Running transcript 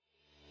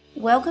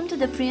Welcome to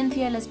the Free and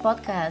Fearless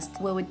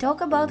podcast, where we talk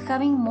about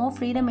having more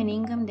freedom and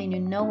income than you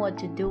know what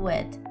to do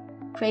with,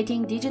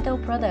 creating digital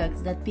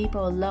products that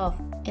people love,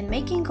 and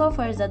making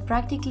offers that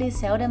practically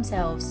sell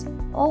themselves,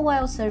 all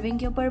while serving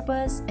your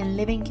purpose and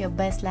living your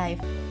best life.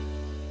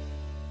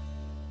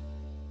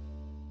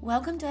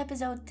 Welcome to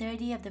episode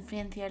 30 of the Free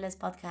and Fearless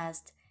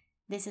podcast.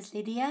 This is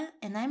Lydia,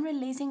 and I'm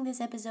releasing this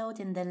episode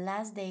in the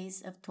last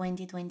days of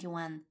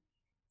 2021.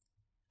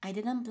 I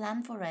didn't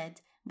plan for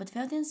it, but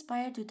felt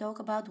inspired to talk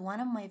about one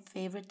of my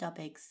favorite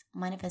topics,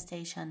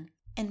 manifestation,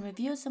 and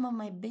review some of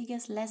my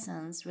biggest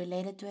lessons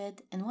related to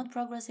it and what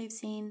progress I've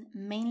seen,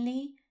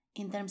 mainly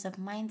in terms of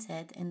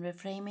mindset and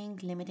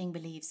reframing limiting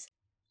beliefs.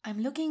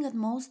 I'm looking at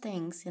most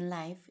things in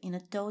life in a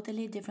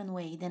totally different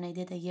way than I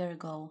did a year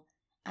ago.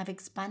 I've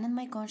expanded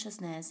my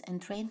consciousness and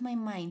trained my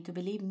mind to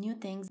believe new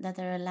things that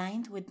are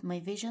aligned with my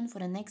vision for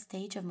the next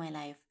stage of my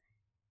life.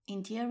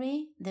 In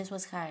theory, this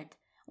was hard.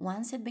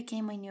 Once it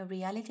became my new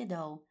reality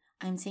though,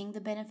 I'm seeing the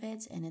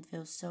benefits and it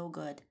feels so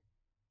good.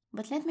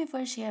 But let me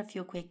first share a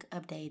few quick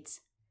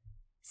updates.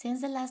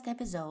 Since the last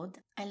episode,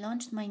 I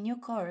launched my new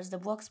course, The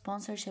Blog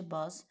Sponsorship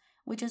Boss,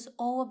 which is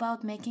all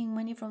about making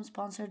money from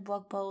sponsored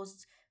blog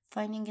posts,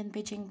 finding and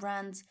pitching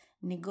brands,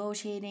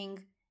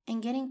 negotiating,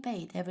 and getting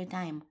paid every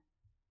time.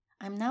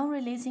 I'm now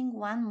releasing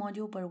one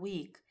module per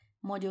week.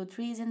 Module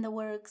 3 is in the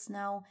works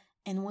now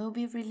and will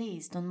be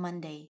released on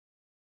Monday.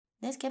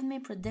 This kept me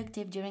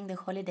productive during the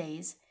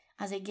holidays,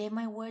 as I gave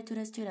my word to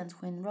the students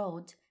who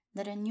enrolled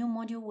that a new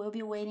module will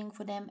be waiting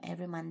for them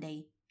every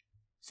Monday.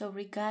 So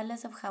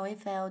regardless of how I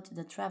felt,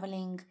 the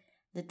traveling,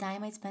 the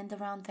time I spent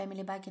around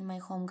family back in my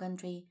home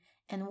country,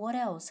 and what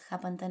else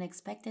happened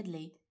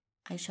unexpectedly,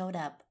 I showed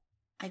up.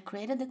 I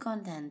created the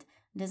content,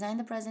 designed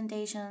the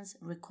presentations,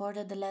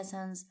 recorded the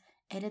lessons,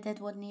 edited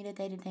what needed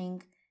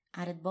editing,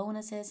 added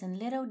bonuses and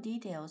little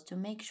details to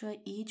make sure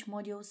each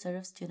module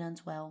serves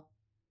students well.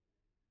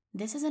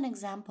 This is an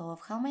example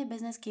of how my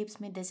business keeps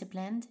me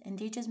disciplined and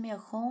teaches me a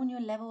whole new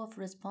level of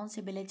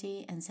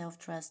responsibility and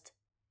self-trust.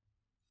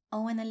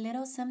 Oh, and a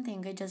little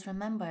something I just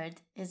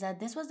remembered is that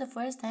this was the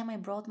first time I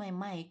brought my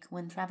mic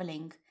when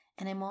traveling,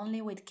 and I'm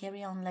only with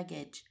carry-on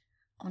luggage.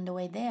 On the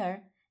way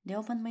there, they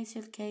opened my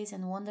suitcase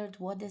and wondered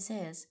what this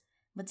is,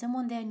 but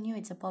someone there knew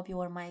it's a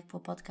popular mic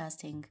for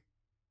podcasting.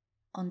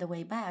 On the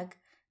way back,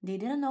 they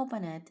didn't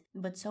open it,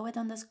 but saw it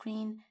on the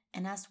screen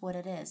and asked what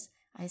it is.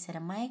 I said a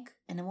mic,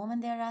 and a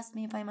woman there asked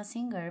me if I'm a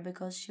singer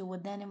because she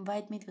would then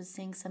invite me to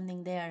sing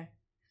something there.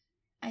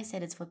 I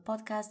said it's for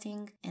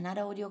podcasting and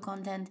other audio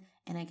content,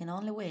 and I can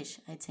only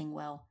wish I'd sing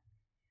well.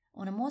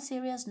 On a more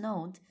serious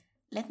note,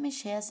 let me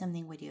share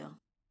something with you.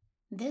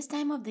 This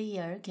time of the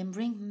year can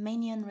bring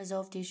many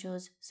unresolved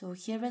issues, so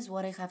here is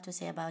what I have to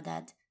say about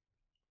that.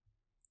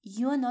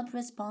 You are not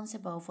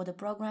responsible for the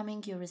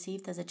programming you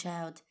received as a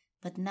child,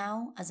 but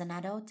now, as an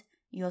adult,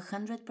 you are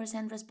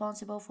 100%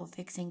 responsible for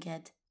fixing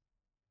it.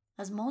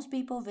 As most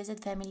people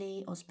visit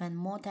family or spend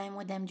more time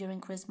with them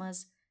during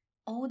Christmas,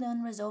 all the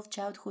unresolved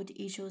childhood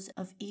issues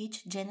of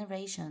each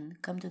generation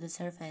come to the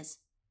surface.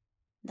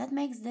 That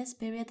makes this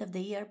period of the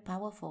year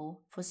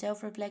powerful for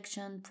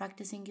self-reflection,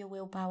 practicing your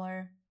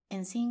willpower,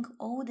 and seeing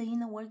all the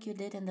inner work you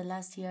did in the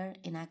last year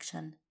in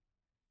action.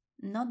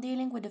 Not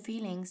dealing with the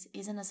feelings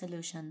isn't a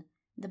solution.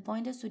 The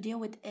point is to deal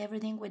with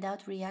everything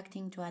without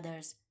reacting to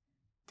others.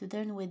 To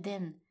turn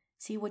within,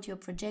 see what you're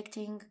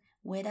projecting,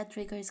 where that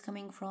trigger is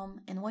coming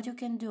from, and what you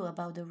can do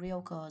about the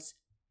real cause.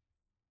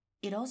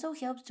 It also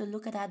helps to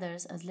look at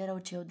others as little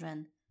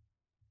children.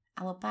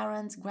 Our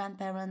parents,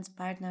 grandparents,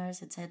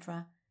 partners,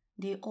 etc.,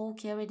 they all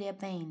carry their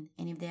pain,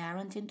 and if they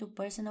aren't into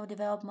personal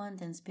development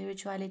and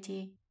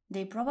spirituality,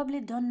 they probably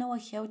don't know a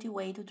healthy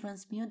way to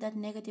transmute that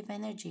negative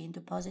energy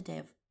into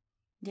positive.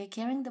 They're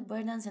carrying the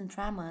burdens and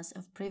traumas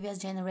of previous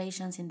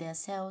generations in their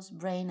cells,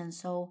 brain, and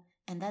soul,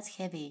 and that's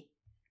heavy.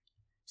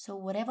 So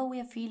whatever we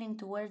are feeling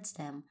towards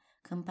them,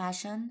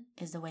 compassion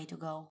is the way to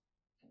go.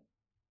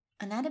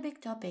 Another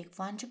big topic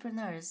for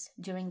entrepreneurs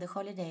during the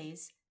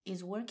holidays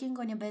is working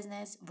on your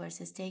business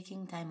versus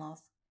taking time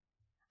off.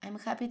 I'm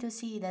happy to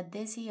see that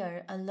this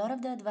year a lot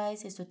of the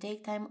advice is to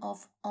take time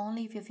off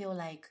only if you feel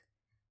like.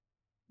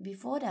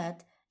 Before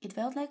that, it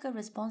felt like a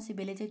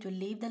responsibility to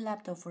leave the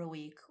laptop for a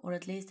week or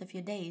at least a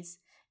few days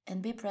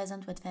and be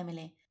present with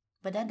family,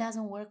 but that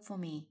doesn't work for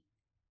me.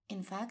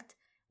 In fact,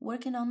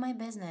 working on my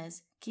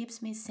business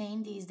keeps me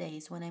sane these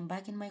days when I'm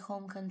back in my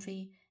home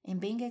country and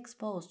being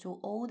exposed to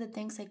all the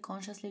things I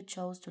consciously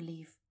chose to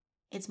leave.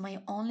 It's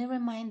my only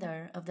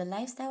reminder of the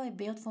lifestyle I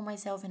built for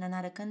myself in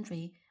another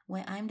country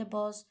where I'm the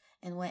boss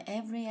and where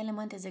every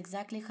element is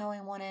exactly how I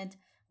want it,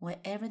 where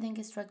everything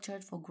is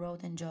structured for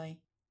growth and joy.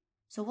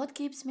 So what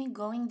keeps me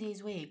going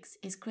these weeks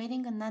is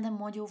creating another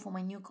module for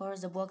my new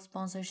course, The Blog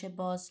Sponsorship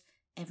Boss,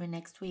 every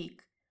next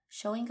week,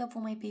 showing up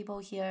for my people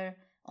here,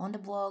 on the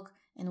blog,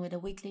 and with a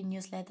weekly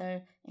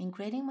newsletter, and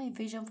creating my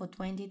vision for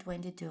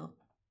 2022.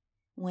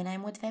 When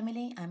I'm with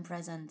family, I'm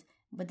present,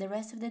 but the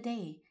rest of the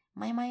day,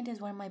 my mind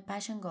is where my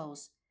passion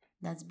goes.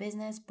 That's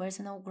business,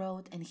 personal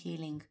growth, and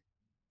healing.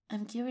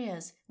 I'm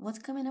curious, what's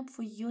coming up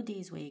for you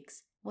these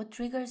weeks? What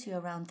triggers you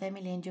around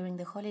family and during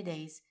the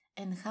holidays,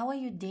 and how are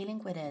you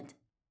dealing with it?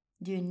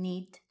 Do you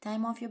need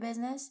time off your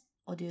business,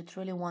 or do you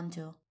truly want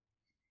to?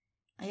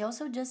 I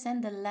also just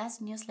sent the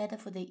last newsletter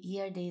for the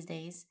year these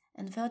days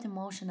and felt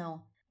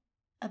emotional.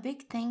 A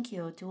big thank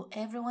you to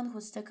everyone who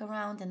stuck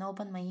around and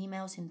opened my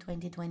emails in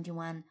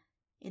 2021.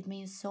 It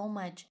means so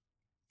much.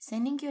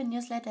 Sending you a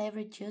newsletter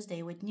every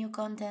Tuesday with new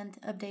content,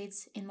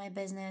 updates in my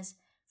business,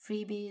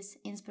 freebies,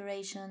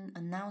 inspiration,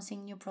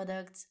 announcing new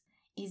products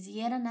is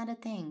yet another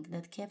thing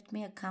that kept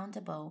me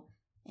accountable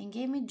and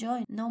gave me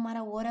joy no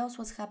matter what else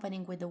was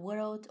happening with the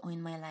world or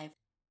in my life.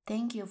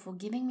 Thank you for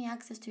giving me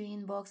access to your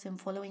inbox and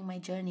following my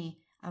journey.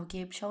 I'll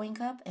keep showing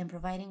up and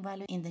providing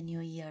value in the new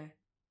year.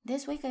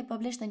 This week I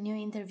published a new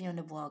interview on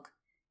the blog.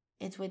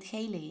 It's with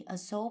Hailey, a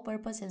soul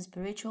purpose and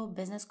spiritual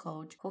business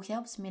coach who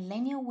helps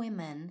millennial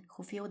women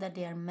who feel that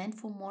they are meant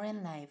for more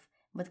in life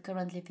but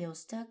currently feel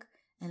stuck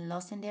and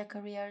lost in their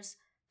careers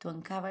to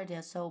uncover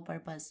their soul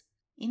purpose.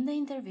 In the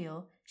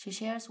interview, she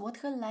shares what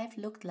her life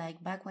looked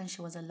like back when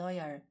she was a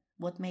lawyer,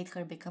 what made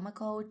her become a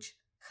coach,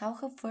 how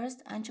her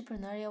first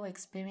entrepreneurial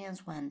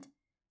experience went,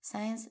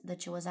 signs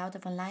that she was out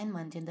of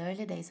alignment in the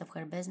early days of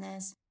her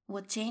business,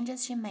 what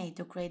changes she made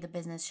to create the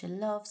business she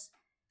loves,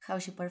 how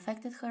she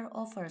perfected her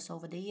offers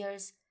over the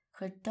years,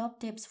 her top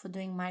tips for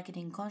doing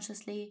marketing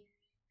consciously,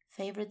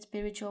 favorite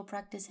spiritual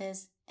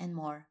practices, and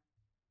more.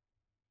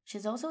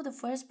 She's also the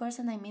first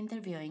person I'm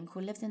interviewing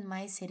who lived in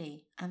my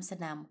city,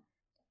 Amsterdam.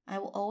 I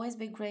will always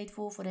be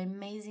grateful for the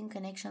amazing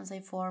connections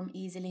I form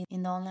easily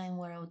in the online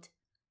world.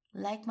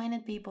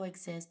 Like-minded people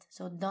exist,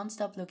 so don't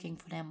stop looking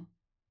for them.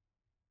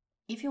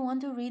 If you want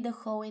to read the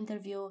whole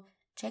interview,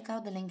 check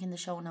out the link in the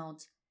show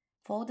notes.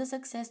 For all the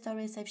success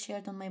stories I've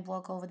shared on my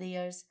blog over the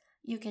years,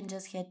 you can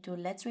just head to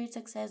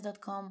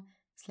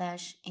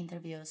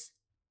letsreachsuccess.com/interviews.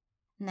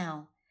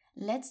 Now,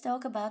 let's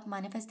talk about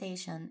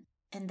manifestation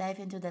and dive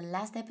into the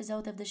last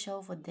episode of the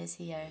show for this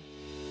year.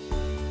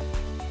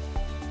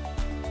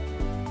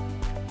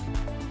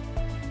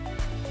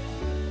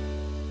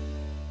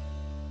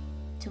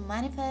 To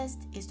manifest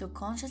is to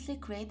consciously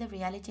create the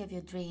reality of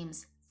your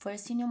dreams,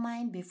 first in your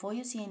mind before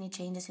you see any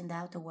changes in the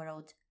outer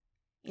world.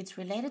 It's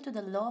related to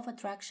the law of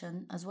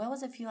attraction as well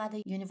as a few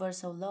other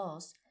universal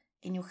laws,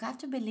 and you have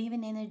to believe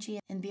in energy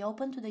and be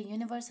open to the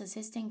universe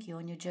assisting you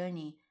on your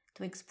journey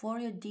to explore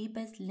your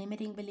deepest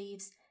limiting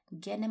beliefs,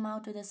 get them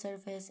out to the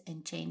surface,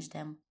 and change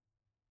them.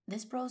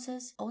 This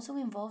process also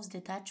involves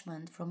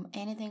detachment from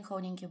anything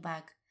holding you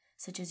back,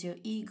 such as your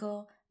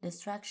ego,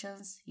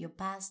 distractions, your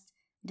past,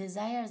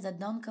 desires that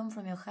don't come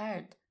from your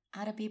heart,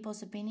 other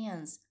people's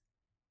opinions,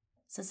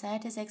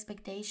 society's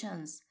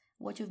expectations,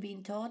 what you've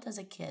been taught as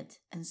a kid,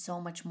 and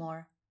so much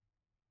more.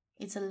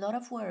 It's a lot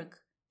of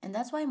work, and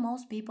that's why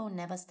most people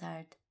never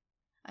start.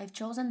 I've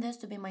chosen this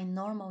to be my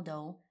normal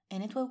though,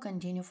 and it will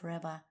continue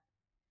forever.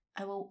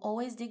 I will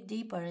always dig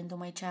deeper into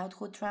my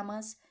childhood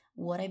traumas,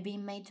 what I've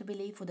been made to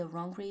believe for the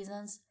wrong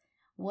reasons,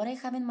 what I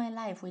have in my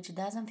life which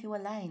doesn't feel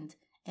aligned,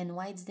 and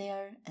why it's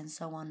there, and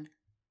so on.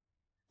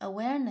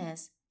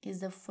 Awareness is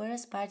the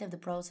first part of the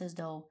process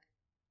though.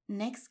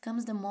 Next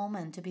comes the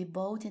moment to be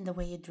bold in the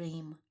way you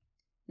dream.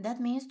 That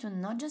means to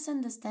not just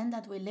understand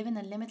that we live in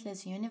a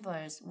limitless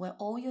universe where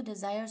all your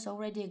desires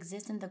already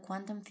exist in the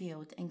quantum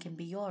field and can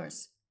be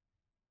yours,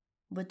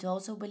 but to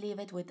also believe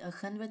it with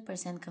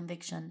 100%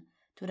 conviction,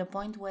 to the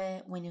point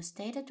where when you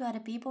state it to other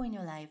people in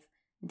your life,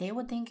 they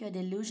would think you're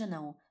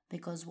delusional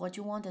because what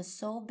you want is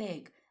so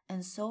big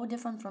and so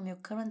different from your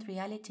current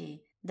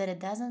reality that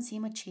it doesn't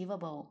seem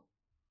achievable.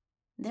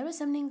 There is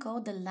something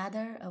called the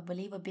ladder of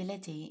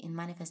believability in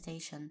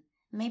manifestation.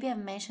 Maybe I've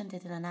mentioned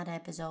it in another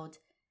episode.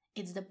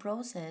 It's the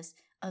process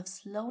of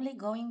slowly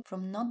going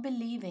from not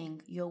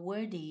believing you're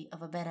worthy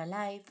of a better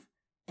life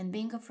and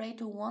being afraid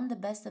to want the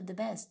best of the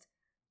best,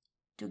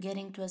 to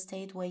getting to a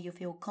state where you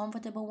feel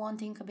comfortable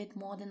wanting a bit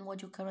more than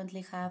what you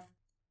currently have,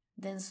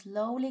 then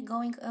slowly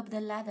going up the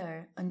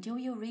ladder until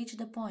you reach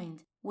the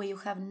point where you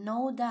have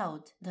no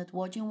doubt that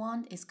what you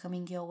want is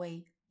coming your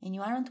way and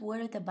you aren't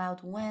worried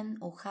about when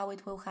or how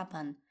it will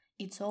happen.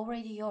 It's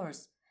already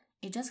yours.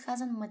 It just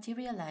hasn't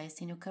materialized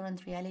in your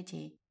current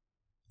reality.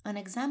 An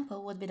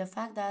example would be the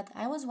fact that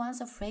I was once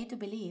afraid to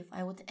believe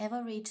I would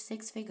ever reach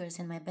 6 figures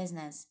in my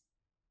business.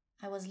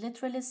 I was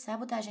literally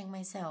sabotaging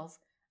myself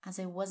as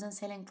I wasn't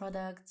selling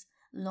products,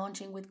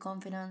 launching with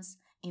confidence,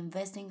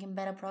 investing in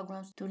better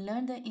programs to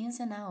learn the ins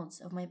and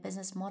outs of my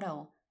business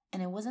model,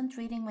 and I wasn't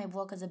treating my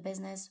work as a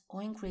business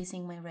or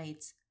increasing my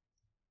rates.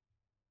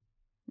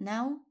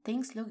 Now,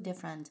 things look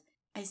different.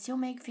 I still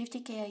make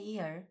 50k a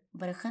year,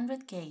 but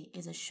 100k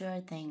is a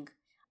sure thing.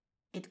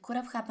 It could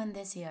have happened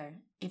this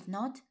year. If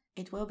not,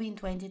 it will be in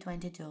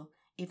 2022.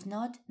 If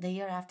not, the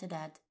year after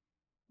that.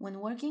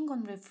 When working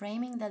on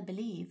reframing that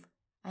belief,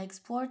 I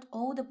explored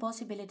all the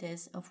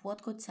possibilities of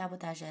what could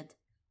sabotage it.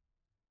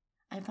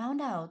 I found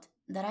out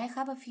that I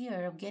have a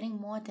fear of getting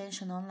more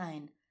attention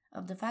online,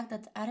 of the fact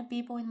that other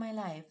people in my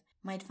life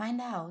might find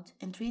out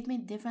and treat me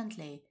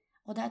differently,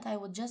 or that I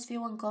would just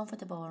feel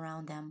uncomfortable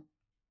around them.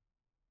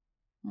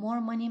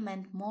 More money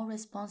meant more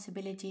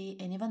responsibility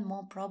and even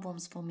more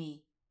problems for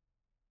me.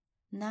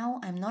 Now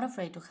I'm not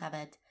afraid to have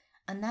it.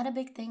 Another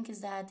big thing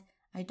is that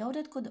I thought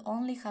it could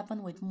only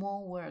happen with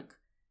more work.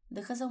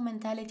 The hustle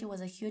mentality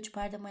was a huge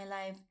part of my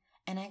life,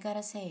 and I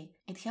gotta say,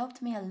 it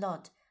helped me a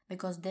lot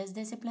because this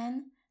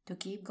discipline, to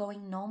keep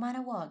going no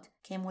matter what,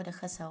 came with a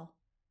hustle.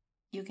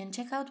 You can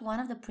check out one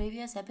of the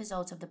previous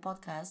episodes of the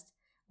podcast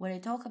where I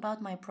talk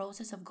about my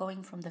process of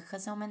going from the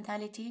hustle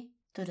mentality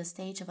to the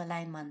stage of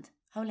alignment.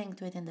 I'll link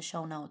to it in the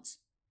show notes.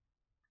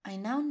 I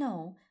now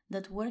know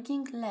that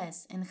working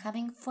less and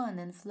having fun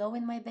and flow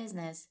in my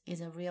business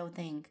is a real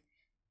thing,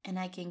 and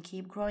I can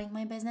keep growing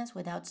my business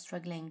without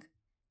struggling.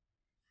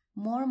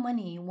 More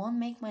money won't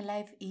make my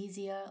life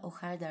easier or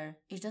harder,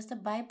 it's just a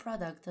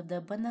byproduct of the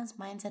abundance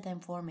mindset I'm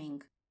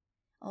forming.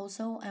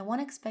 Also, I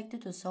won't expect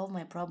it to solve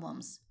my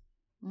problems.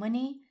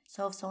 Money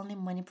solves only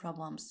money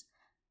problems.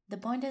 The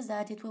point is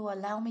that it will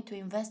allow me to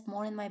invest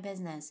more in my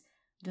business,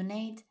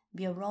 donate,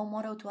 be a role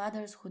model to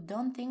others who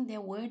don't think they're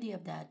worthy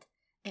of that,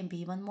 and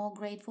be even more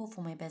grateful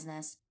for my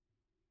business.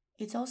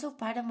 It's also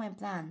part of my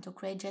plan to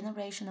create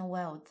generational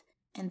wealth,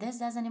 and this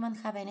doesn't even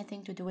have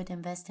anything to do with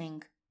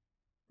investing.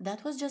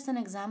 That was just an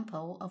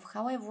example of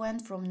how I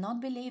went from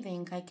not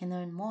believing I can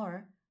earn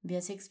more, be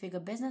a six-figure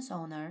business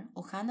owner,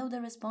 or handle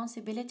the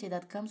responsibility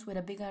that comes with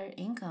a bigger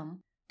income,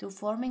 to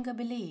forming a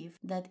belief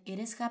that it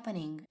is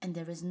happening and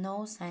there is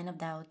no sign of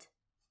doubt.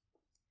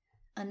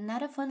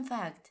 Another fun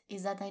fact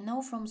is that I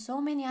know from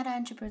so many other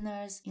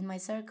entrepreneurs in my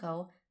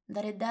circle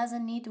that it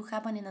doesn't need to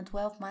happen in a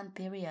 12-month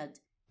period,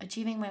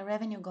 achieving my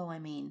revenue goal, I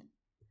mean.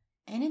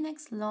 Any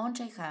next launch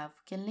I have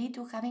can lead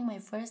to having my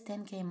first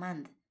 10K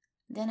month.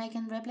 Then I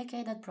can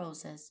replicate that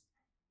process.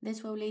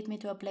 This will lead me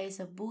to a place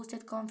of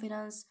boosted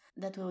confidence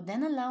that will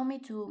then allow me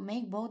to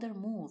make bolder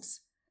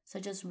moves,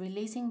 such as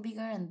releasing bigger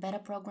and better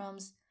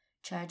programs,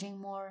 charging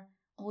more,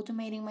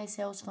 automating my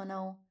sales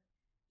funnel,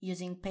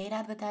 using paid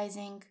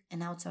advertising,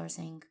 and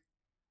outsourcing.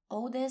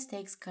 All this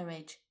takes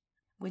courage,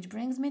 which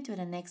brings me to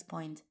the next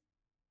point.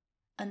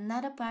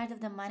 Another part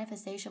of the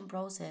manifestation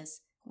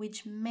process,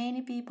 which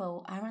many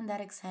people aren't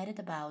that excited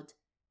about,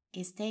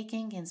 is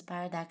taking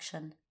inspired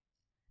action.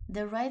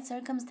 The right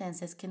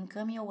circumstances can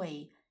come your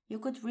way. You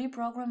could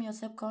reprogram your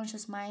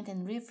subconscious mind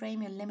and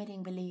reframe your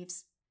limiting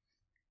beliefs.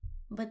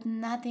 But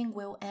nothing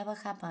will ever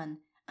happen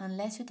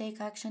unless you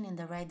take action in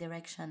the right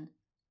direction.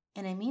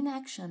 And I mean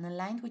action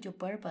aligned with your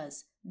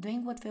purpose,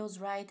 doing what feels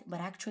right but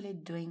actually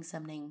doing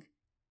something.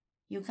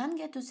 You can't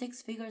get to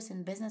six figures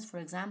in business, for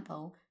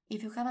example,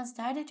 if you haven't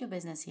started your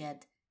business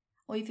yet,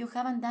 or if you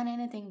haven't done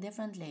anything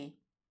differently.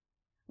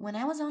 When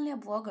I was only a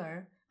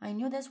blogger, I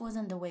knew this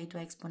wasn't the way to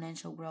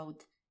exponential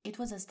growth. It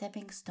was a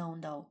stepping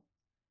stone though.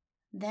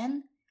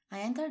 Then, I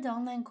entered the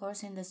online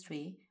course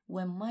industry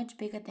where much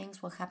bigger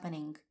things were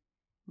happening.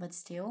 But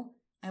still,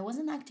 I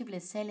wasn't actively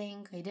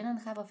selling, I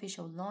didn't have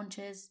official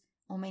launches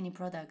or many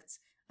products.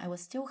 I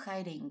was still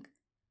hiding.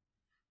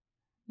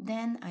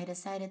 Then I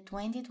decided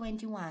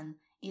 2021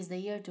 is the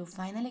year to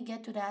finally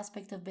get to the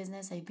aspect of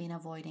business I've been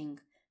avoiding,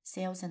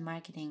 sales and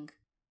marketing.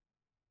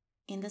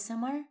 In the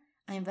summer,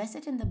 I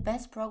invested in the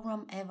best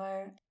program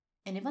ever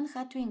and even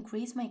had to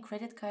increase my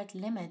credit card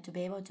limit to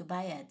be able to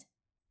buy it.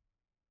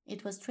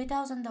 It was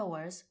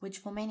 $3,000, which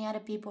for many other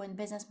people in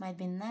business might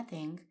be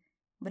nothing,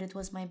 but it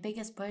was my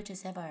biggest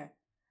purchase ever.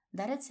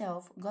 That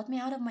itself got me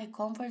out of my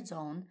comfort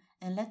zone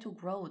and led to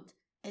growth,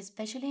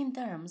 especially in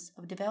terms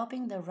of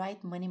developing the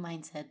right money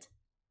mindset.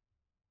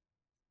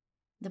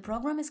 The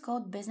program is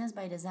called Business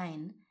by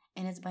Design,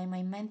 and it's by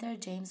my mentor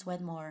James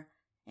Wedmore,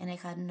 and I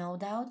had no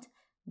doubt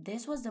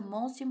this was the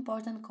most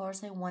important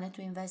course I wanted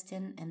to invest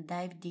in and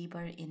dive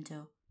deeper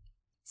into.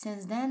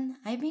 Since then,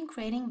 I've been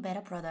creating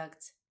better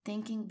products,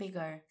 thinking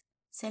bigger,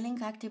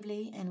 selling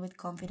actively and with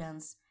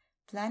confidence,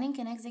 planning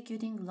and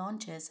executing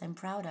launches I'm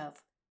proud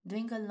of,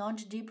 doing a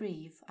launch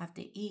debrief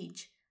after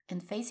each,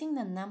 and facing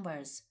the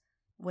numbers,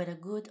 whether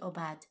good or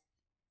bad.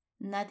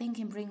 Nothing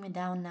can bring me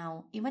down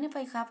now, even if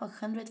I have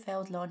 100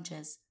 failed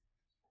launches.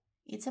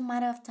 It's a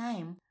matter of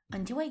time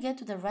until I get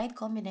to the right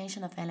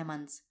combination of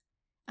elements.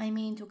 I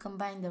mean to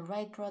combine the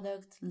right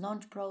product,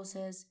 launch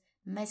process,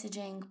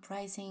 messaging,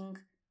 pricing,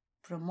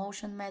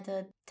 promotion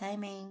method,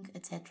 timing,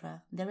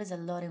 etc. There is a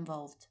lot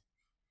involved.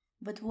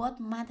 But what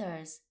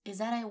matters is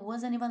that I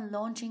wasn't even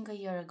launching a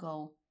year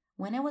ago.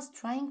 When I was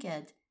trying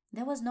it,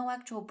 there was no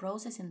actual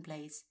process in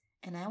place,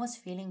 and I was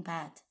feeling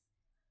bad.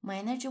 My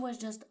energy was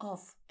just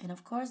off, and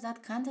of course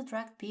that can't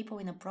attract people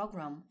in a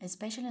program,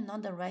 especially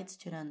not the right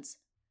students.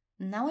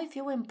 Now I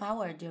feel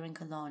empowered during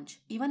a launch,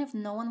 even if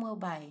no one will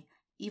buy,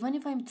 even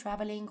if I'm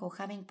traveling or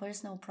having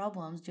personal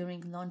problems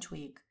during launch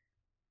week.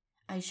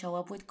 I show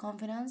up with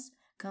confidence,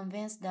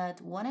 convinced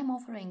that what I'm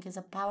offering is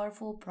a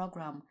powerful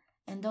program,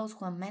 and those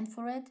who are meant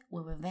for it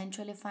will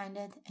eventually find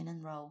it and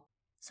enroll.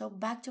 So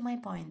back to my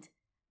point.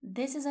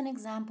 This is an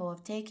example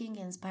of taking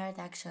inspired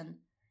action.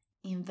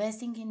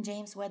 Investing in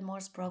James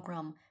Wedmore's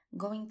program,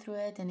 going through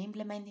it and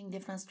implementing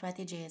different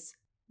strategies,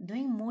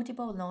 doing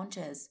multiple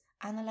launches,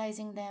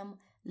 analyzing them,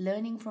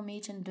 learning from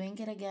each and doing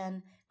it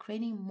again,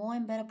 creating more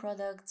and better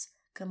products,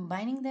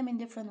 combining them in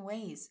different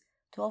ways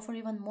to offer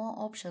even more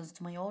options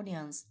to my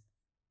audience.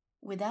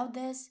 Without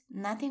this,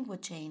 nothing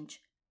would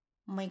change.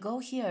 My goal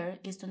here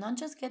is to not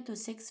just get to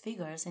 6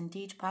 figures and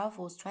teach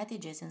powerful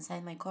strategies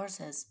inside my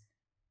courses,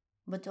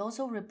 but to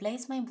also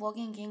replace my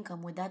blogging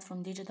income with that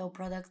from digital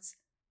products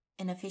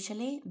and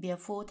officially be a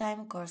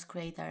full-time course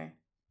creator.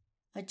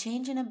 A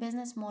change in a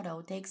business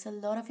model takes a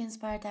lot of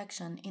inspired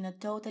action in a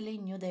totally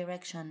new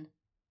direction.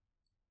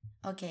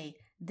 Okay,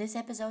 this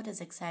episode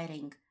is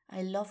exciting.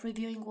 I love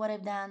reviewing what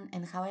I've done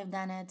and how I've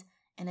done it,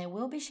 and I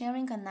will be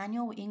sharing an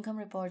annual income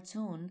report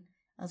soon,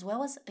 as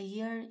well as a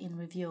year in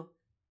review.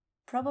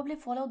 Probably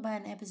followed by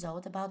an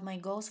episode about my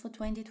goals for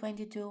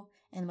 2022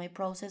 and my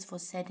process for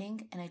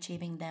setting and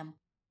achieving them.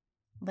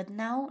 But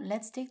now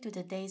let's stick to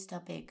today's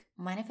topic,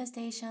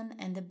 manifestation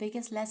and the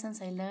biggest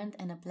lessons I learned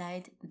and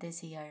applied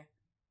this year.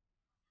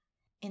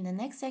 In the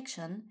next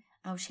section,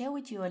 I'll share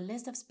with you a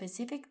list of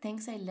specific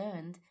things I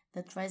learned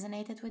that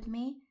resonated with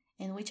me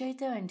and which I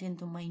turned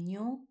into my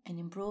new and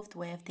improved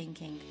way of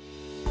thinking.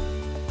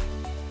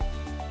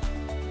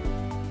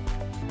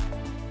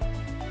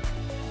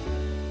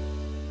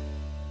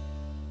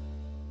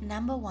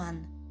 Number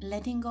 1.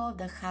 Letting go of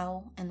the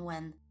how and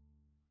when.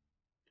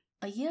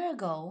 A year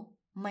ago,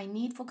 my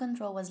need for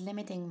control was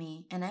limiting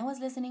me and I was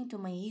listening to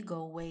my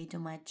ego way too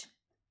much.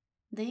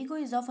 The ego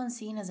is often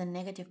seen as a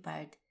negative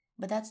part,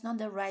 but that's not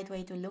the right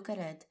way to look at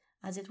it,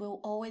 as it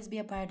will always be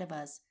a part of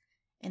us,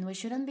 and we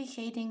shouldn't be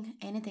hating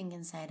anything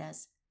inside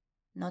us.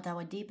 Not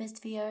our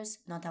deepest fears,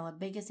 not our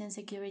biggest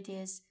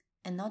insecurities,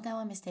 and not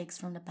our mistakes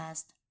from the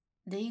past.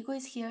 The ego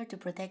is here to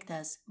protect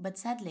us, but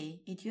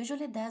sadly, it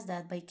usually does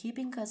that by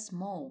keeping us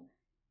small,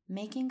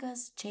 making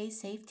us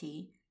chase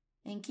safety,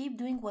 and keep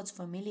doing what's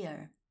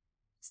familiar.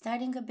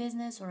 Starting a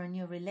business or a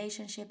new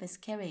relationship is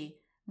scary,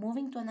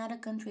 moving to another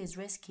country is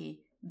risky,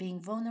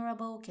 being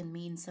vulnerable can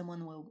mean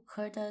someone will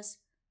hurt us,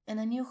 and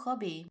a new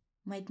hobby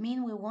might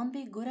mean we won't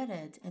be good at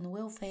it and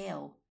will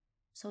fail.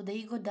 So the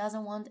ego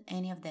doesn't want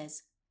any of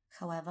this.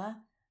 However,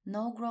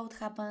 no growth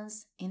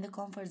happens in the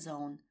comfort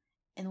zone,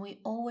 and we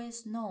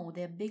always know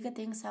there are bigger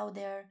things out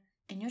there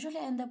and usually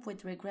end up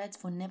with regrets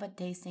for never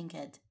tasting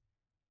it.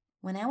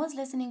 When I was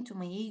listening to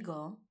my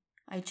ego,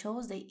 I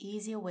chose the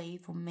easier way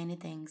for many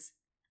things.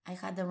 I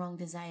had the wrong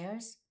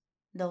desires,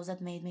 those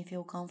that made me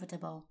feel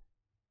comfortable.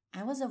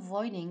 I was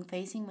avoiding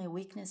facing my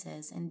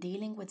weaknesses and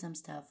dealing with some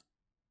stuff.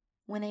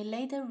 When I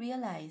later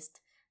realized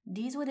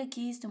these were the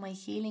keys to my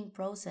healing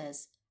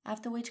process,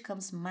 after which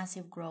comes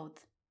massive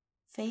growth.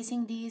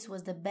 Facing these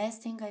was the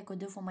best thing I could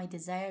do for my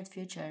desired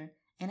future,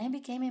 and I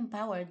became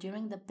empowered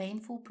during the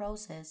painful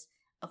process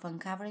of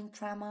uncovering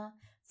trauma,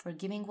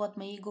 forgiving what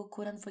my ego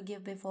couldn't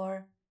forgive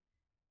before,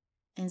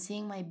 and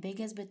seeing my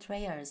biggest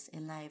betrayers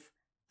in life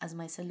as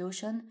my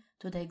solution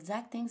to the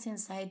exact things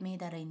inside me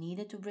that I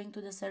needed to bring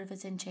to the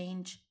surface and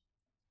change,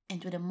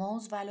 and to the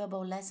most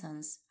valuable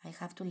lessons I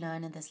have to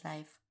learn in this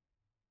life.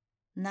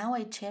 Now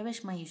I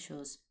cherish my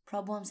issues,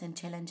 problems, and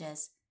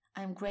challenges.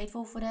 I'm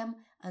grateful for them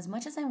as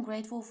much as I'm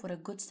grateful for the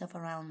good stuff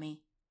around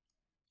me.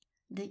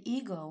 The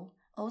ego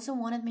also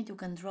wanted me to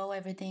control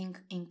everything,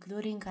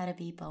 including other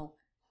people,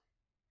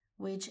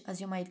 which, as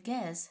you might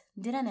guess,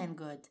 didn't end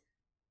good.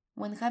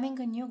 When having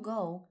a new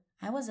goal,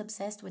 I was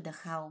obsessed with the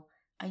how.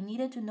 I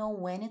needed to know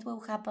when it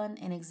will happen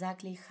and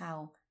exactly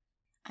how.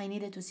 I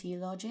needed to see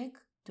logic,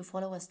 to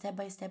follow a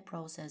step-by-step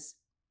process.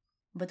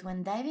 But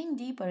when diving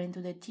deeper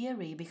into the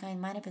theory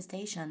behind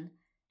manifestation,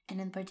 and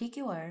in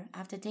particular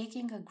after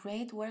taking a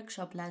great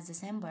workshop last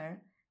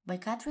December by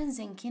Katrin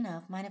Zenkina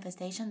of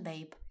Manifestation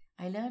Babe,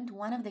 I learned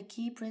one of the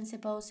key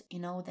principles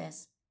in all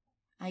this.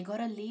 I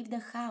gotta leave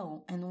the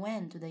how and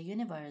when to the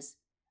universe.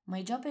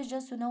 My job is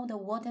just to know the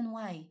what and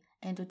why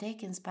and to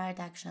take inspired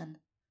action.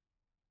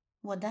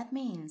 What that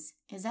means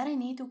is that I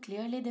need to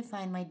clearly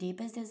define my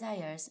deepest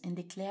desires and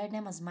declare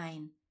them as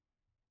mine,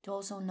 to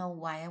also know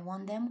why I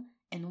want them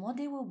and what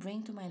they will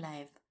bring to my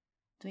life,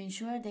 to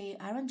ensure they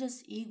aren't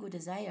just ego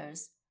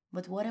desires,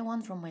 but what I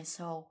want from my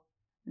soul.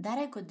 That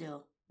I could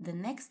do. The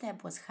next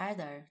step was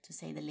harder, to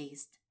say the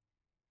least.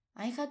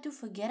 I had to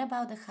forget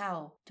about the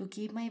how to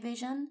keep my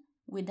vision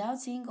without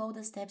seeing all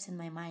the steps in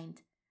my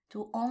mind,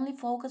 to only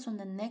focus on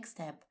the next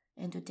step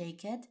and to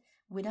take it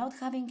without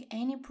having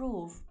any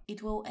proof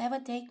it will ever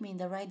take me in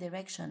the right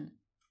direction.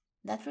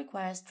 That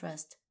requires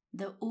trust,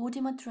 the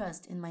ultimate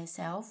trust in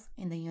myself,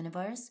 in the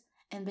universe,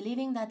 and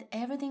believing that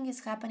everything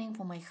is happening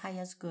for my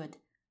highest good,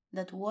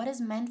 that what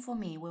is meant for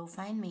me will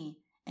find me,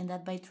 and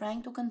that by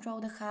trying to control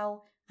the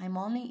how, I'm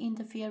only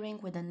interfering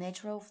with the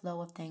natural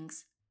flow of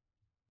things.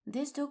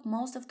 This took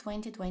most of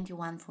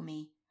 2021 for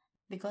me,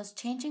 because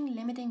changing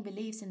limiting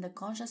beliefs in the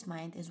conscious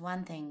mind is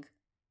one thing,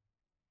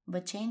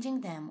 but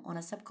changing them on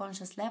a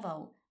subconscious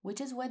level, which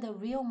is where the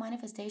real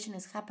manifestation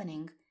is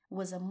happening,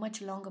 was a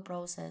much longer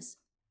process.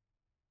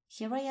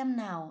 Here I am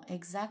now,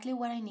 exactly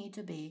where I need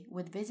to be,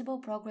 with visible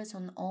progress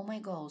on all my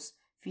goals,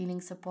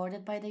 feeling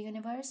supported by the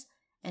universe,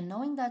 and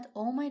knowing that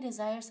all my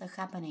desires are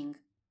happening,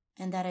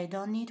 and that I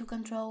don't need to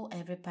control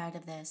every part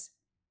of this.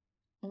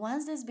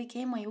 Once this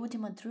became my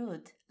ultimate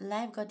truth,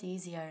 life got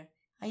easier.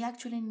 I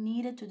actually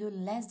needed to do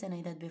less than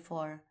I did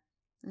before.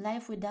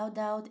 Life without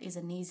doubt is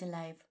an easy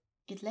life.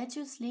 It lets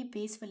you sleep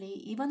peacefully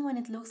even when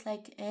it looks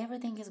like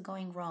everything is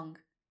going wrong.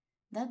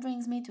 That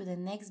brings me to the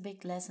next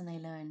big lesson I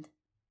learned.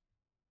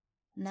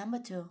 Number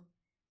 2.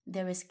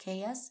 There is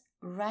chaos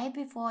right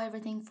before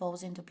everything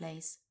falls into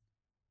place.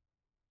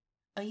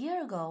 A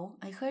year ago,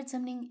 I heard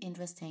something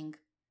interesting,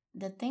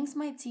 that things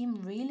might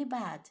seem really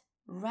bad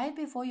right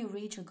before you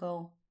reach a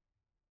goal.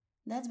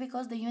 That's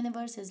because the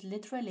universe is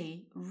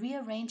literally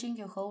rearranging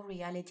your whole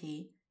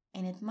reality,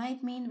 and it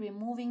might mean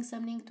removing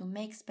something to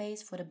make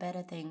space for the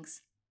better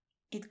things.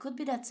 It could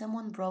be that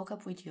someone broke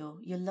up with you,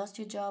 you lost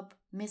your job,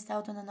 missed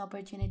out on an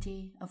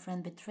opportunity, a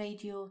friend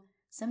betrayed you,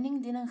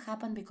 something didn't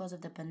happen because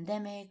of the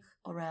pandemic,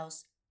 or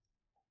else.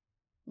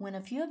 When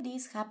a few of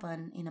these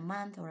happen in a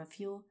month or a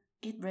few,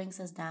 it brings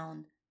us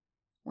down.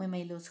 We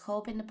may lose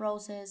hope in the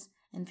process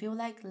and feel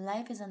like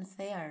life is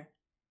unfair,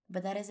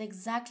 but that is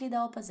exactly the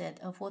opposite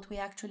of what we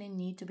actually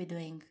need to be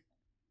doing.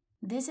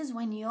 This is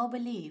when your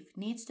belief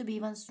needs to be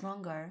even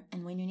stronger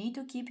and when you need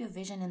to keep your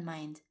vision in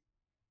mind.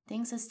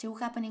 Things are still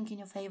happening in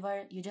your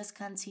favor, you just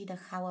can't see the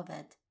how of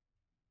it.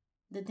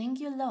 The thing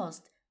you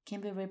lost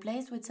can be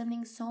replaced with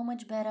something so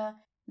much better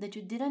that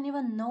you didn't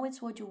even know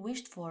it's what you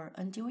wished for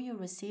until you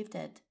received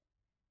it.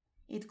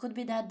 It could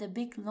be that the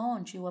big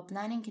launch you were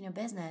planning in your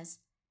business,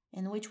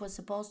 and which was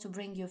supposed to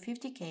bring you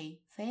 50K,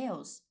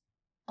 fails,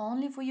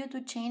 only for you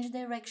to change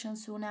direction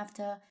soon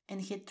after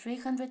and hit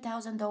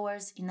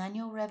 $300,000 in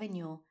annual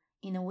revenue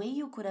in a way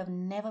you could have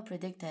never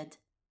predicted.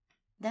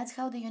 That's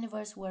how the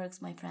universe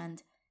works, my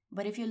friend.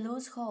 But if you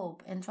lose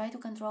hope and try to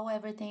control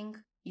everything,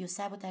 you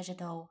sabotage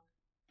it all.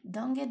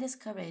 Don't get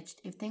discouraged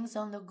if things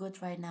don't look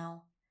good right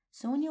now.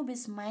 Soon you'll be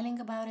smiling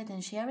about it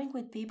and sharing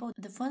with people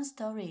the fun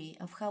story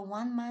of how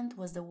 1 month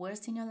was the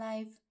worst in your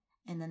life,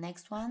 and the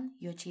next one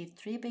you achieved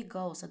 3 big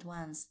goals at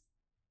once.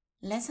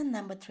 Lesson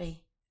number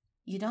 3.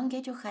 You don't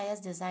get your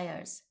highest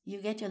desires,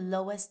 you get your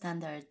lowest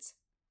standards.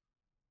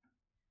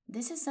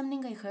 This is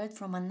something I heard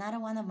from another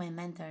one of my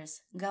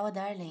mentors, Gawa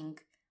Darling,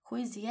 who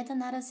is yet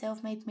another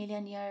self-made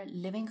millionaire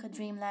living her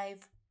dream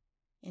life,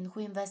 and who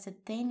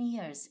invested 10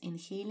 years in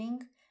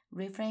healing,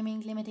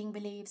 reframing limiting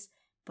beliefs,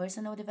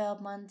 personal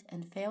development,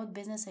 and failed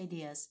business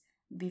ideas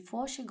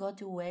before she got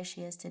to where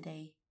she is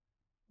today.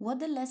 What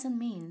the lesson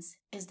means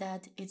is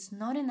that it's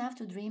not enough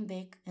to dream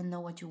big and know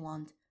what you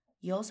want.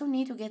 You also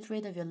need to get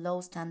rid of your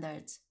low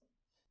standards.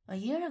 A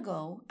year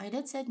ago, I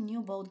did set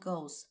new bold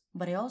goals,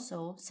 but I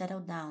also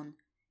settled down.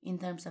 In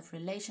terms of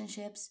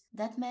relationships,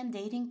 that meant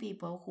dating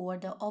people who were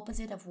the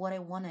opposite of what I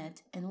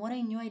wanted and what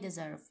I knew I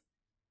deserved.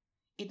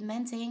 It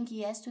meant saying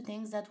yes to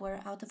things that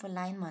were out of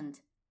alignment,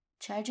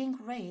 charging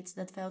rates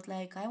that felt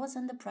like I was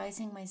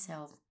underpricing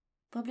myself,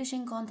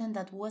 publishing content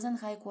that wasn't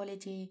high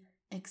quality,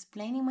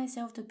 explaining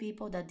myself to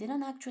people that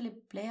didn't actually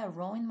play a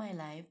role in my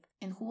life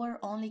and who were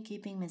only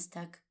keeping me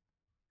stuck.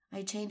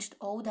 I changed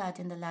all that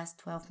in the last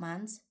 12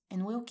 months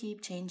and will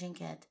keep changing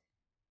it.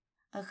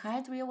 A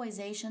hard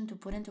realization to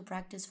put into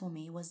practice for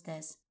me was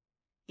this.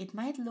 It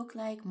might look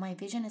like my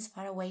vision is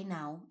far away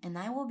now and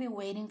I will be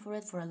waiting for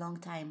it for a long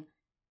time.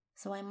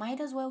 So I might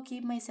as well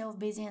keep myself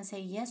busy and say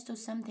yes to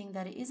something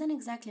that isn't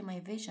exactly my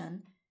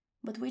vision,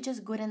 but which is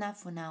good enough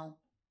for now.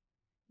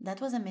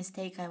 That was a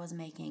mistake I was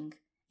making,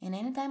 and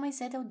anytime I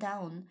settled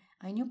down,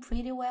 I knew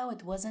pretty well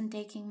it wasn't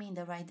taking me in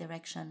the right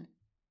direction.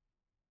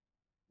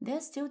 There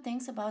are still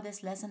things about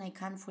this lesson I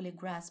can't fully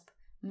grasp,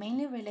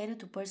 mainly related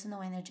to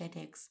personal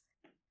energetics.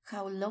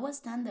 How lower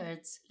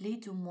standards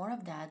lead to more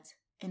of that,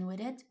 and with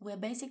it, we're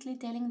basically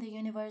telling the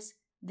universe,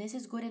 this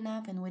is good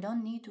enough and we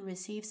don't need to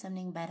receive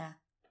something better.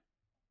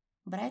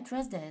 But I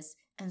trust this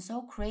and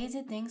saw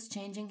crazy things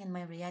changing in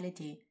my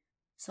reality,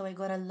 so I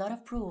got a lot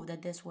of proof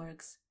that this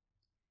works.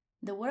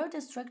 The world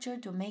is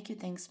structured to make you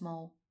think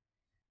small.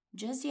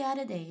 Just the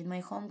other day in my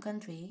home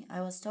country,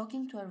 I was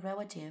talking to a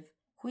relative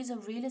who is a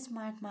really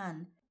smart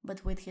man,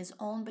 but with his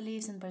own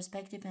beliefs and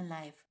perspective in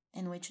life,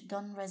 and which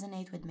don't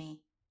resonate with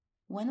me.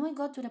 When we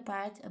got to the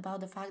part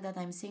about the fact that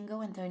I'm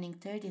single and turning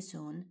 30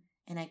 soon,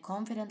 and I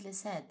confidently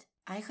said,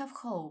 I have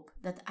hope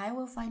that I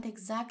will find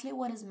exactly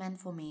what is meant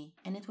for me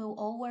and it will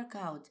all work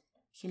out,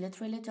 he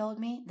literally told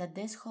me that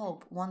this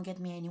hope won't get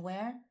me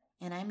anywhere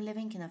and I'm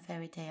living in a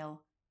fairy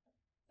tale.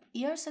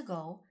 Years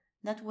ago,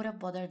 that would have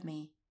bothered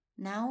me.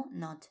 Now,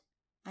 not.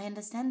 I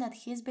understand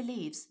that his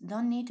beliefs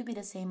don't need to be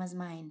the same as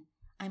mine.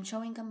 I'm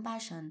showing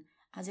compassion,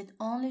 as it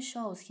only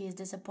shows he is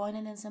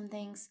disappointed in some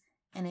things,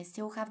 and I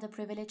still have the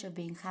privilege of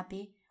being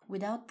happy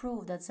without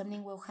proof that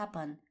something will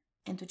happen,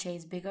 and to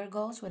chase bigger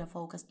goals with a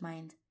focused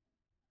mind.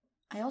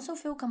 I also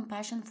feel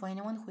compassion for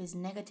anyone who is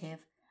negative,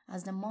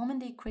 as the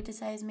moment they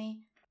criticize me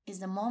is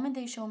the moment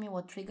they show me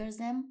what triggers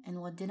them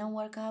and what didn't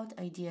work out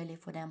ideally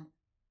for them.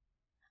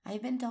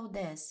 I've been told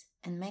this,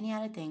 and many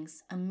other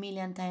things, a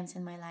million times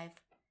in my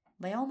life,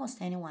 by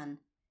almost anyone,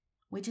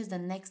 which is the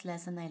next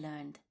lesson I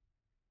learned.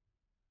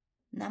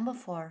 Number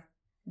 4.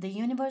 The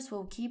universe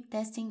will keep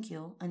testing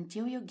you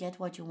until you get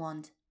what you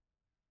want.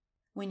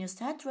 When you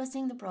start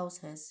trusting the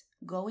process,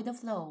 go with the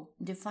flow,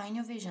 define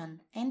your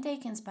vision, and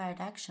take inspired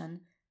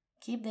action,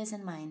 keep this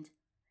in mind.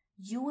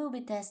 You will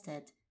be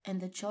tested, and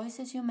the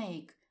choices you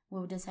make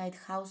will decide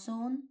how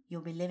soon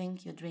you'll be living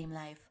your dream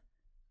life.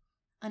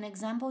 An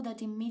example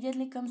that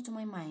immediately comes to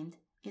my mind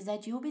is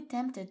that you'll be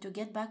tempted to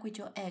get back with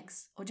your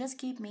ex or just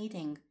keep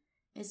meeting,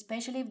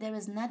 especially if there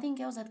is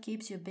nothing else that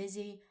keeps you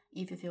busy,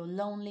 if you feel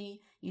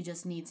lonely, you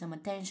just need some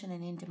attention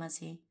and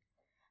intimacy.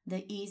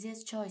 The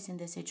easiest choice in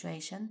this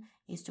situation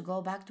is to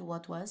go back to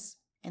what was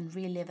and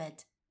relive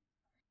it.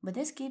 But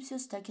this keeps you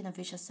stuck in a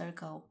vicious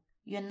circle.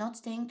 You're not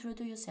staying true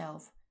to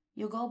yourself.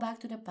 You go back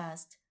to the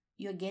past.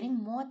 You're getting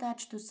more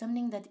attached to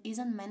something that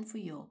isn't meant for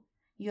you.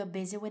 You're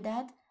busy with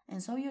that,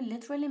 and so you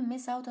literally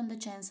miss out on the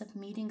chance of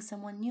meeting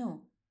someone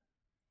new.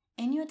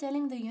 And you're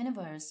telling the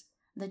universe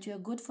that you're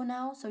good for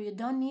now, so you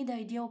don't need the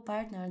ideal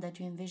partner that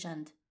you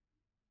envisioned.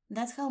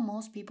 That's how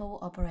most people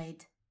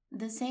operate.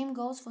 The same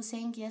goes for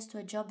saying yes to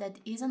a job that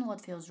isn't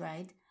what feels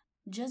right,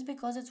 just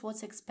because it's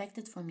what's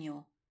expected from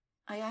you.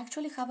 I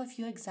actually have a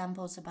few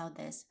examples about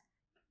this.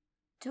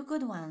 Two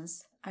good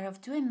ones are of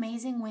two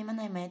amazing women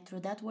I met through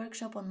that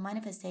workshop on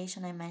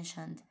manifestation I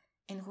mentioned,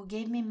 and who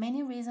gave me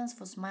many reasons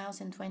for smiles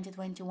in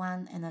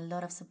 2021 and a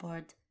lot of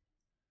support.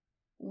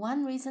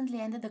 One recently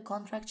ended the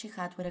contract she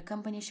had with a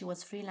company she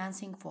was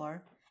freelancing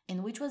for,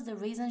 and which was the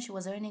reason she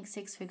was earning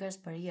 6 figures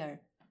per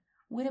year,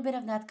 with a bit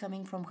of that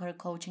coming from her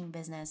coaching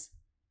business.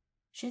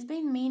 She's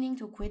been meaning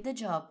to quit the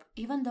job,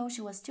 even though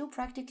she was still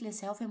practically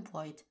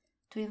self-employed,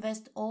 to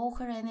invest all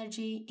her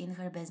energy in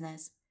her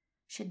business.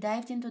 She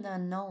dived into the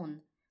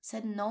unknown,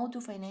 said no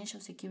to financial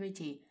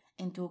security,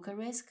 and took a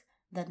risk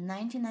that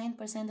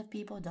 99% of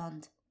people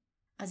don't.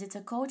 As it's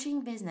a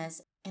coaching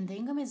business and the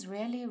income is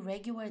rarely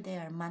regular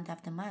there month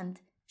after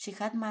month, she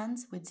had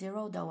months with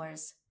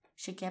 $0.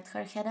 She kept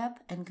her head up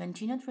and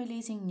continued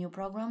releasing new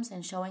programs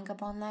and showing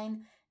up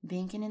online,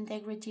 being in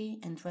integrity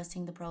and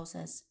trusting the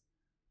process.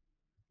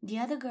 The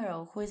other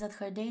girl, who is at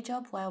her day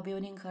job while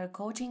building her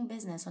coaching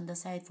business on the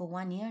side for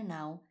 1 year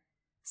now,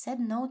 said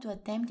no to a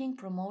tempting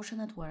promotion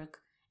at work,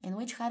 in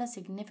which had a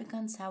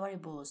significant salary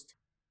boost.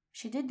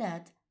 She did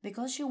that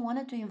because she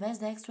wanted to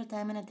invest the extra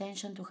time and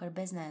attention to her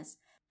business,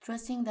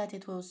 trusting that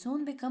it will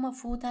soon become a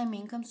full-time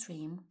income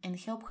stream and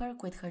help her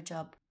quit her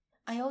job.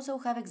 I also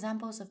have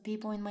examples of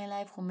people in my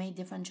life who made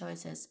different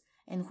choices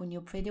and who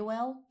knew pretty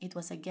well it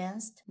was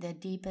against their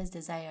deepest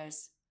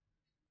desires.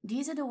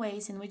 These are the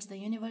ways in which the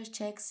universe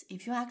checks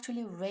if you're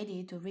actually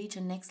ready to reach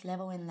a next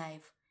level in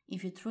life,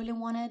 if you truly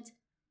want it,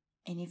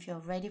 and if you're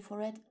ready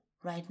for it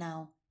right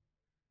now.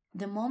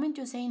 The moment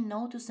you say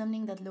no to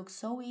something that looks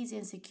so easy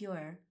and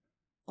secure,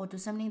 or to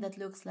something that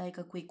looks like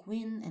a quick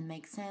win and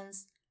makes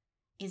sense,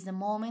 is the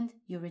moment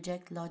you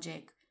reject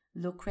logic,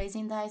 look crazy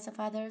in the eyes of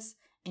others,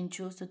 and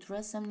choose to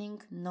trust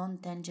something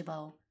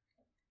non-tangible.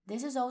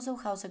 This is also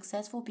how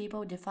successful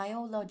people defy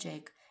all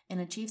logic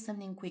and achieve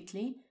something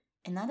quickly,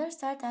 and others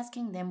start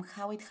asking them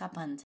how it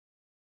happened.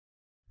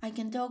 I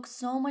can talk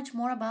so much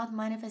more about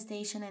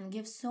manifestation and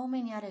give so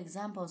many other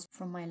examples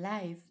from my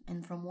life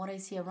and from what I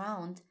see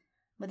around,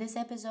 but this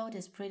episode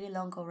is pretty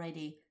long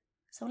already,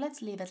 so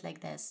let's leave it like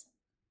this.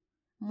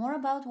 More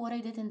about what I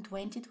did in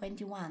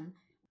 2021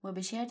 will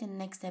be shared in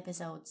next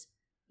episodes.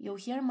 You'll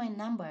hear my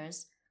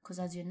numbers, because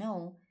as you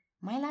know,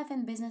 my life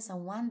and business are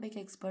one big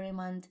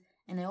experiment,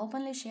 and I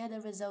openly share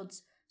the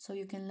results so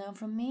you can learn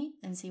from me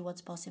and see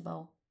what's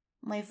possible.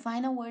 My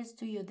final words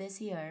to you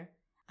this year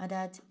are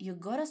that you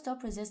gotta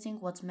stop resisting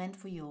what's meant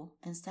for you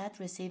and start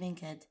receiving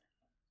it.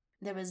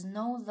 There is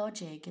no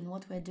logic in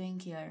what we're doing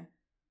here.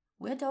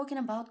 We're talking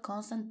about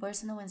constant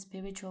personal and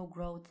spiritual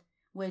growth,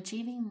 where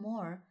achieving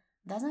more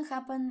doesn't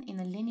happen in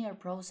a linear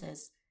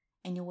process,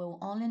 and you will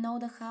only know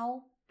the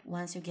how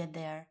once you get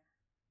there.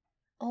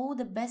 All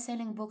the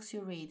best-selling books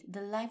you read,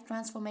 the life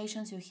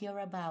transformations you hear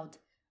about,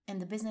 and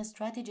the business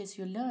strategies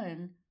you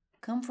learn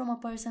come from a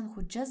person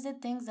who just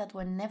did things that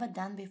were never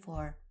done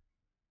before.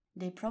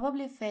 They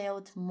probably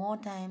failed more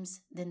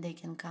times than they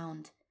can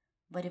count,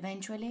 but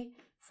eventually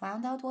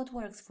found out what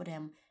works for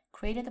them,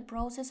 created a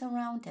process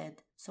around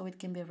it so it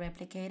can be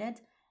replicated,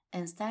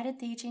 and started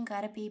teaching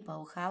other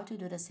people how to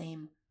do the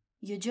same.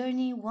 Your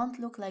journey won't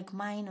look like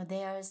mine or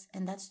theirs,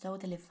 and that's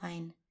totally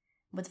fine.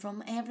 But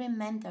from every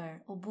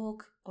mentor or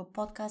book or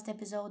podcast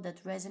episode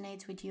that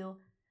resonates with you,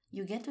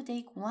 you get to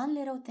take one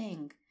little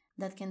thing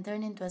that can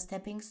turn into a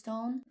stepping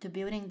stone to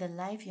building the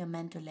life you're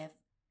meant to live.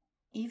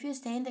 If you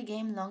stay in the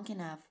game long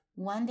enough,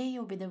 one day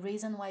you'll be the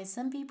reason why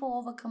some people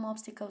overcome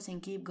obstacles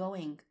and keep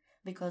going,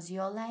 because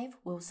your life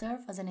will serve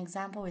as an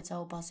example it's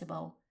all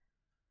possible.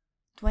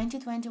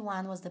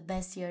 2021 was the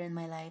best year in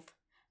my life.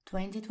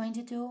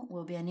 2022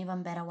 will be an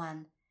even better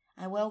one.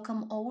 I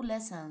welcome all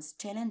lessons,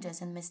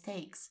 challenges, and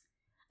mistakes,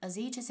 as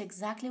each is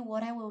exactly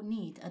what I will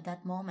need at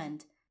that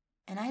moment,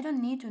 and I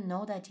don't need to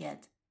know that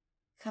yet.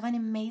 Have an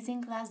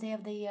amazing last day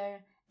of the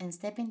year and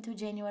step into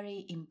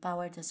January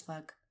empowered as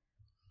fuck.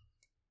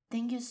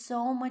 Thank you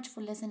so much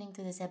for listening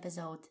to this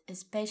episode,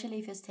 especially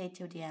if you stayed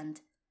till the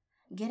end.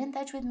 Get in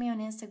touch with me on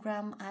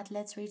Instagram at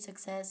Let's Reach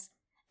Success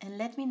and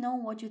let me know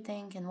what you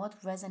think and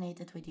what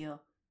resonated with you.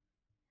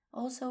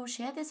 Also,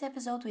 share this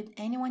episode with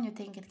anyone you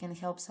think it can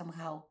help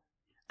somehow.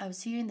 I'll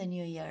see you in the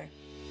new year.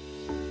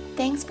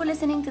 Thanks for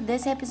listening to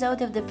this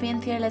episode of the Free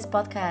and Fearless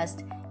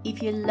podcast.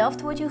 If you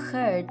loved what you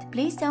heard,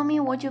 please tell me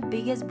what your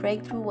biggest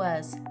breakthrough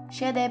was.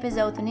 Share the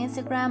episode on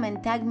Instagram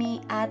and tag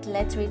me at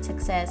Let's Reach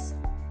Success.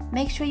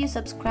 Make sure you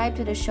subscribe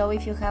to the show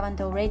if you haven't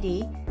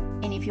already,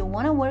 and if you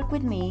want to work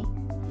with me,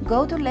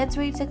 go to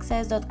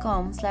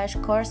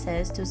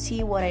letsreachsuccess.com/courses to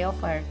see what I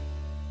offer.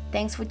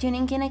 Thanks for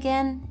tuning in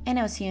again, and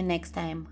I'll see you next time.